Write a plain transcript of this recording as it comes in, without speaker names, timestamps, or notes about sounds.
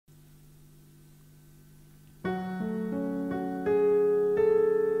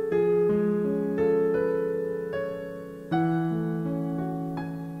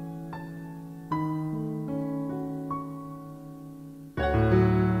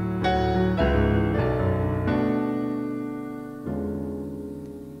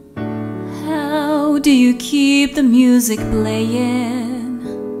do you keep the music playing?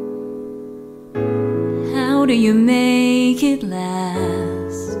 How do you make it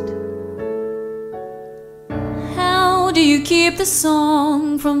last? How do you keep the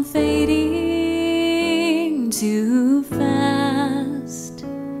song from fading too fast?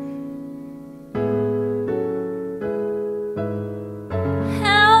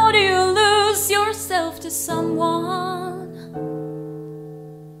 How do you lose yourself to someone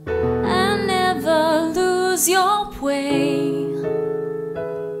and never lose your way?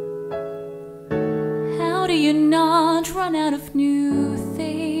 How do you not run out of new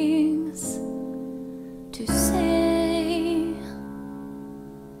things to say?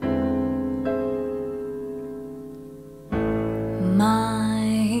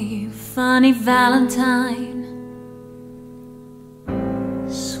 My funny Valentine,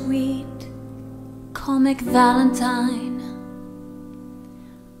 sweet comic Valentine,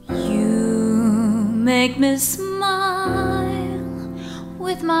 you make me smile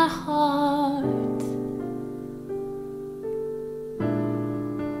with my heart.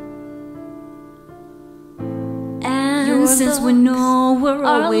 And since we know we're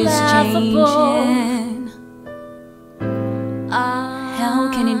always changing,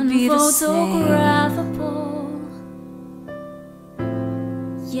 how can it be the same?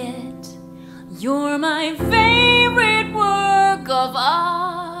 Yet you're my favorite work of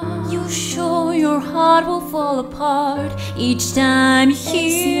art. You show your heart will fall apart each time you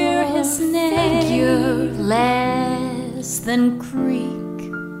hear his name. Figure less than Greek.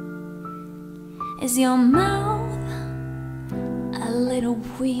 Is your mouth a little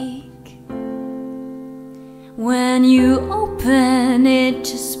weak when you open it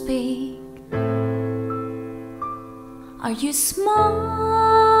to speak? Are you smart?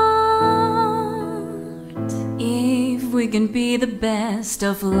 If we can be the best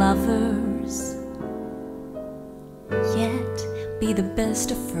of lovers, yet be the best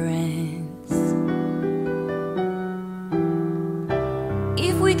of friends.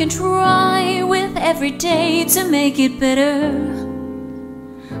 If we can try with every day to make it better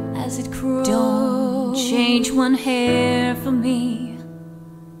as it grows. Don't change one hair for me,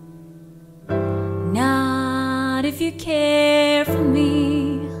 not if you care for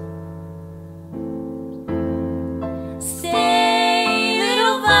me. Stay,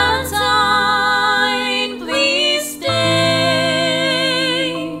 little Valentine, please stay.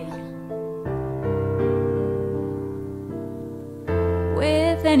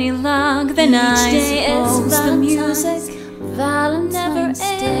 With any luck, then I suppose the music Valentine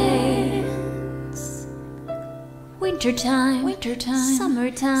ends. Wintertime, wintertime,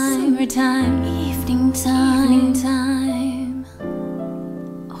 summertime, summertime, evening time,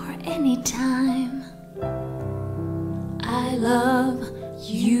 or any time. I love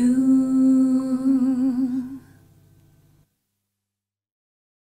you.